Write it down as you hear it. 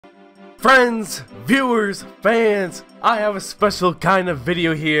Friends, viewers, fans, I have a special kind of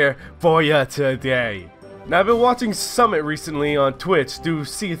video here for ya today. Now, I've been watching Summit recently on Twitch do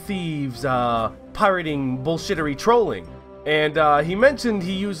Sea of Thieves, pirating bullshittery trolling. And he mentioned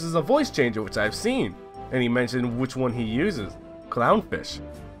he uses a voice changer, which I've seen. And he mentioned which one he uses, Clownfish.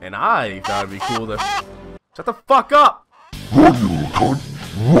 And I thought it'd be cool to... Shut the fuck up! Run, you little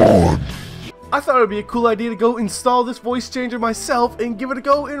cunt! Run! I thought it would be a cool idea to go install this voice changer myself and give it a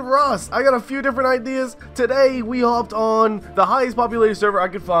go in Rust. I got a few different ideas. Today, we hopped on the highest populated server I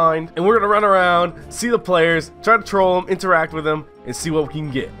could find, and we're gonna run around, see the players, try to troll them, interact with them, and see what we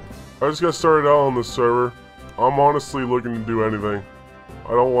can get. I just got started out on this server. I'm honestly looking to do anything.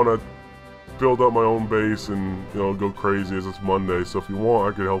 I don't want to build up my own base and, go crazy as it's Monday, so if you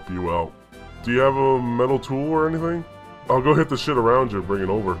want, I could help you out. Do you have a metal tool or anything? I'll go hit the shit around you and bring it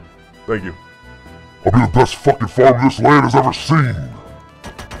over. Thank you. I'll be the best fucking farm this land has ever seen!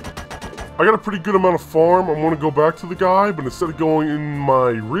 I got a pretty good amount of farm. I'm gonna go back to the guy, but instead of going in my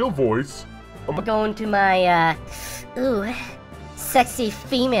real voice, I'm going to my, sexy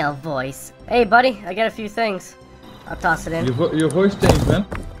female voice. Hey, buddy, I got a few things. I'll toss it in. Your voice changed, man.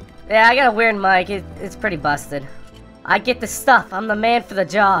 Yeah, I got a weird mic. It's pretty busted. I get the stuff. I'm the man for the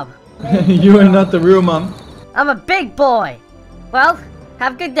job. You are not the real mom. I'm a big boy. Well,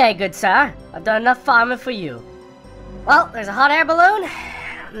 have a good day, good sir. I've done enough farming for you. Well, there's a hot air balloon.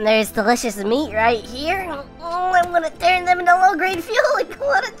 There's delicious meat right here. Oh, I'm gonna turn them into low-grade fuel and go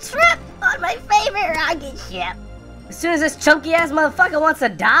on a trip on my favorite rocket ship. As soon as this chunky-ass motherfucker wants to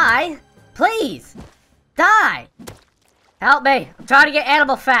die, please, die. Help me. I'm trying to get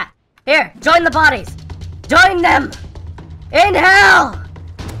animal fat. Here, join the bodies. Join them. In hell.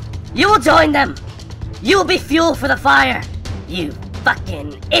 You will join them. You will be fuel for the fire. You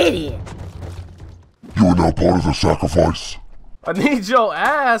fucking idiot. You are now part of the sacrifice. I need your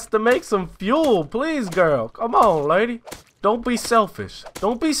ass to make some fuel, please, girl. Come on, lady. Don't be selfish.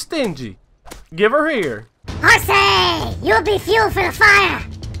 Don't be stingy. Give her here. Horsey! You'll be fuel for the fire!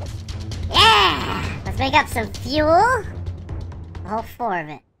 Yeah! Let's make up some fuel. A whole 4 of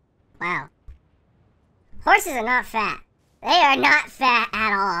it. Wow. Horses are not fat. They are not fat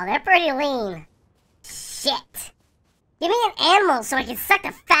at all. They're pretty lean. Shit. Give me an animal so I can suck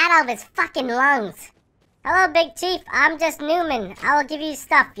the fat out of his fucking lungs. Hello, Big Chief. I'm just Newman. I will give you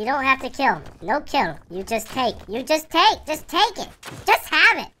stuff. You don't have to kill. No kill. You just take. You just take. Just take it. Just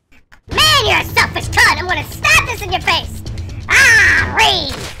have it. Man, you're a selfish cunt. I'm gonna stab this in your face. Ah,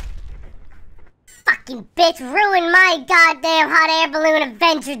 Reed. Fucking bitch ruined my goddamn hot air balloon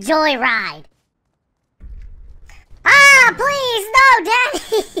adventure joyride. Ah, please, no,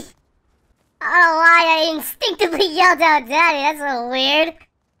 Daddy. I don't know why I instinctively yelled out Daddy. That's a little weird.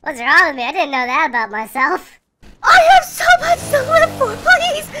 What's wrong with me? I didn't know that about myself. I have so much to live for.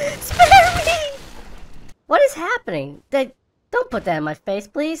 Please, spare me. What is happening? Don't put that in my face,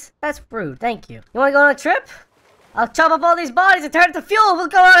 please. That's rude. Thank you. You want to go on a trip? I'll chop up all these bodies and turn it to fuel. We'll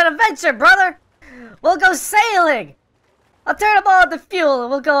go on an adventure, brother. We'll go sailing. I'll turn them all into fuel and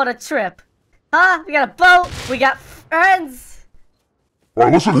we'll go on a trip. Huh? We got a boat. We got friends.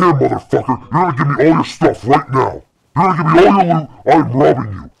 Alright, listen here, motherfucker. You're gonna give me all your stuff right now. You're gonna give me all your loot. I'm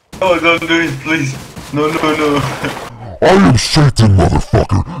robbing you. No, don't do it, please. No. I am Satan,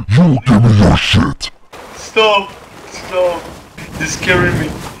 motherfucker. You will give me your shit. Stop. You're scaring me.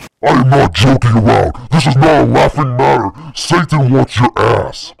 I am not joking around. This is not a laughing matter. Satan wants your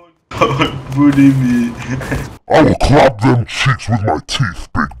ass. Don't bully me. I will clap them cheeks with my teeth,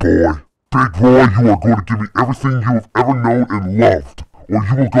 big boy. Big boy, you are going to give me everything you have ever known and loved, or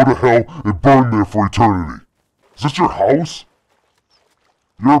you will go to hell and burn there for eternity. Is this your house?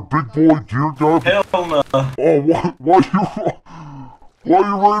 You're a big boy deer guy? Hell no. Oh, why are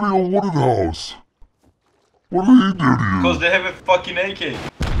you raiding a wooden house? What did he do to you? Because they have a fucking AK.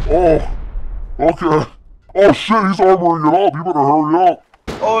 Oh, okay. Oh shit, he's armoring it up. You better hurry up.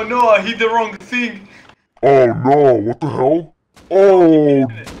 Oh no, I hit the wrong thing. Oh no, what the hell? Oh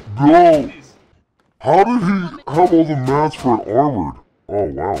no. How did he have all the mats for an armored? Oh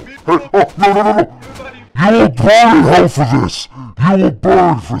wow. Hey, oh, no. You will burn in hell for this. You will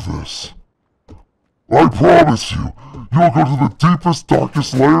burn for this. I promise you. You will go to the deepest,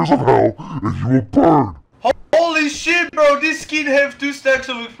 darkest layers of hell, and you will burn. Holy shit, bro, this kid have 2 stacks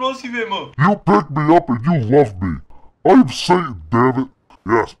of explosive ammo. You picked me up and you love me. I am Satan, damn it.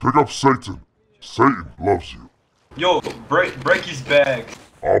 Yes, pick up Satan. Satan loves you. Yo, break his bag.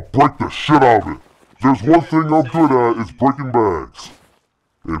 I'll break the shit out of it. There's one thing I'm good at, it's breaking bags.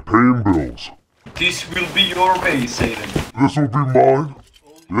 And paying bills. This will be your way, Satan. This will be mine?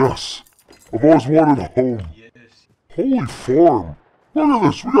 Yes. I've always wanted a home. Yes. Holy farm. Look at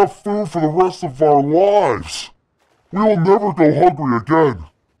this, we got food for the rest of our lives. We will never go hungry again.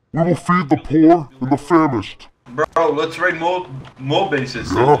 We will feed the poor and the famished. Bro, let's raid more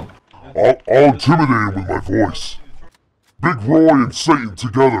bases. Yeah, I'll intimidate him with my voice. Big Roy and Satan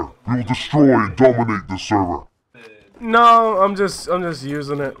together, we will destroy and dominate the server. No, I'm just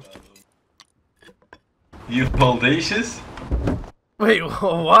using it. You Holdacious? Wait,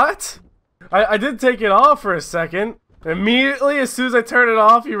 what? I did take it off for a second. Immediately, as soon as I turn it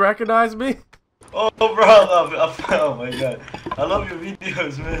off, you recognize me? Oh, bro, oh my god. I love your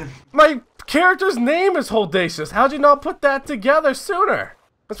videos, man. My character's name is Holdacious. How'd you not put that together sooner?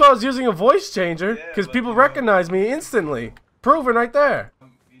 That's why I was using a voice changer, because people recognize me instantly. Proven right there.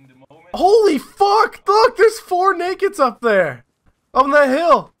 Holy fuck! Look, there's 4 nakeds up there! Up on that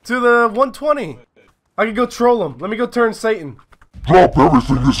hill, to the 120. I can go troll them. Let me go turn Satan. Drop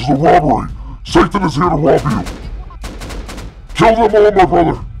everything, this is a robbery! Satan is here to rob you! Kill them all, my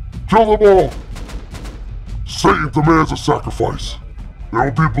brother! Kill them all! Satan demands a sacrifice. There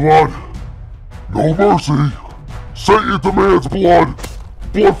will be blood. No mercy. Satan demands blood.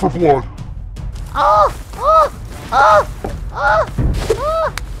 Blood for blood.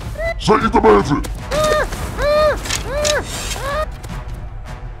 Satan demands it.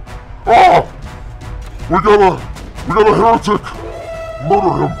 Ah! We got a heretic.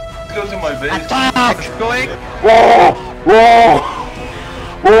 Murder him. Let's go to my base. Attack! Going. Ah! Ah!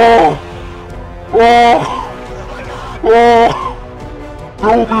 Ah! Ah! Ah!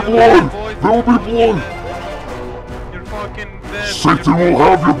 There will be blood! There will be blood! You're fucking dead. Satan will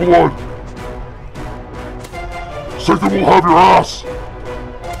have your blood! Satan will have your ass!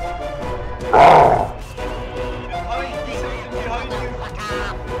 Ah!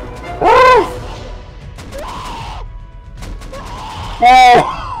 Ah!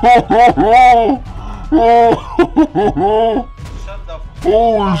 Oh!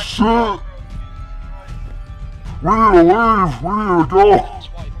 Holy shit! We need to leave! We need to go!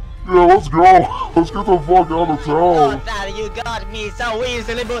 Yeah, let's go! Let's get the fuck out of town! You got me so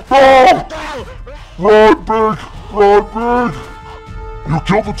easily, but Oh! Run, Big! Run, Big! You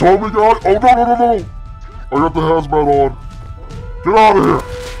killed the Tommy guy? Oh, no! I got the hazmat on. Get out of here!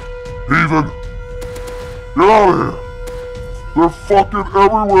 Heathen! Get out of here! They're fucking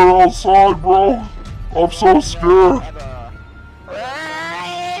everywhere outside, bro! I'm so scared!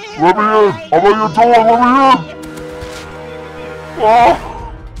 Let me in! I'm at your door! Let me in! Ah!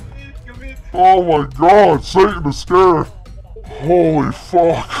 Oh my god! Satan is scared! Holy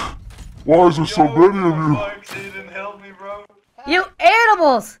fuck! Why is there so many of you? Satan, help me, bro. You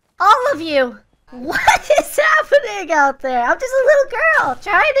animals! All of you! What is happening out there? I'm just a little girl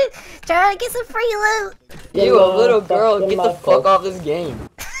trying to get some free loot. You a little girl, get the fuck off this game.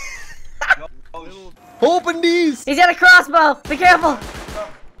 Open these! He's got a crossbow. Be careful.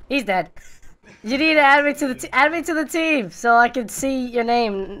 He's dead. You need to add me to the team so I can see your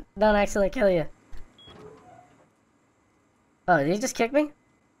name, don't accidentally kill you. Oh, did he just kick me?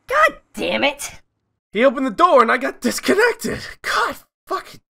 God damn it! He opened the door and I got disconnected. God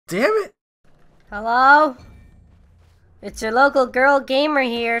fucking damn it. Hello? It's your local girl gamer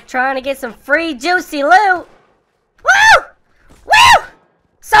here, trying to get some free juicy loot. Woo! Woo!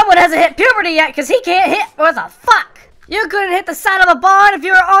 Someone hasn't hit puberty yet because he can't hit what the fuck? You couldn't hit the side of a barn if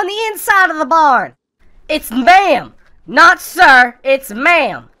you were on the inside of the barn. It's ma'am, not sir, it's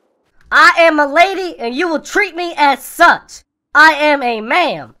ma'am. I am a lady and you will treat me as such. I am a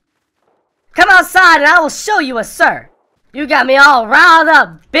ma'am. Come outside and I will show you a sir. You got me all riled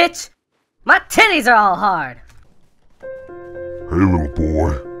up, bitch. My titties are all hard. Hey little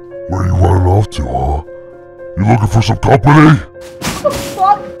boy, where are you running off to, huh? You looking for some company?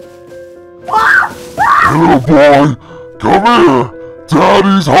 Fuck. Hey little boy, come here!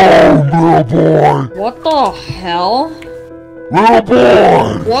 Daddy's home, little boy! What the hell? Little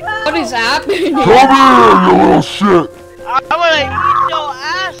boy! What is happening? Come here, you little shit! I'm gonna eat your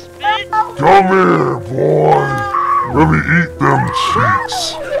ass, bitch. Come here, boy! Let me eat them cheeks!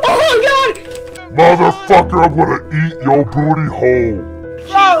 Oh my god! Motherfucker, I'm gonna eat your booty hole!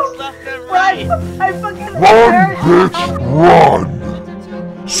 Cheeks left and right. Run, bitch, run!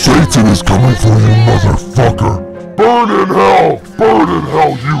 Satan is coming for you, motherfucker! Burn in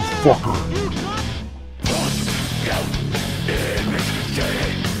hell, you fucker!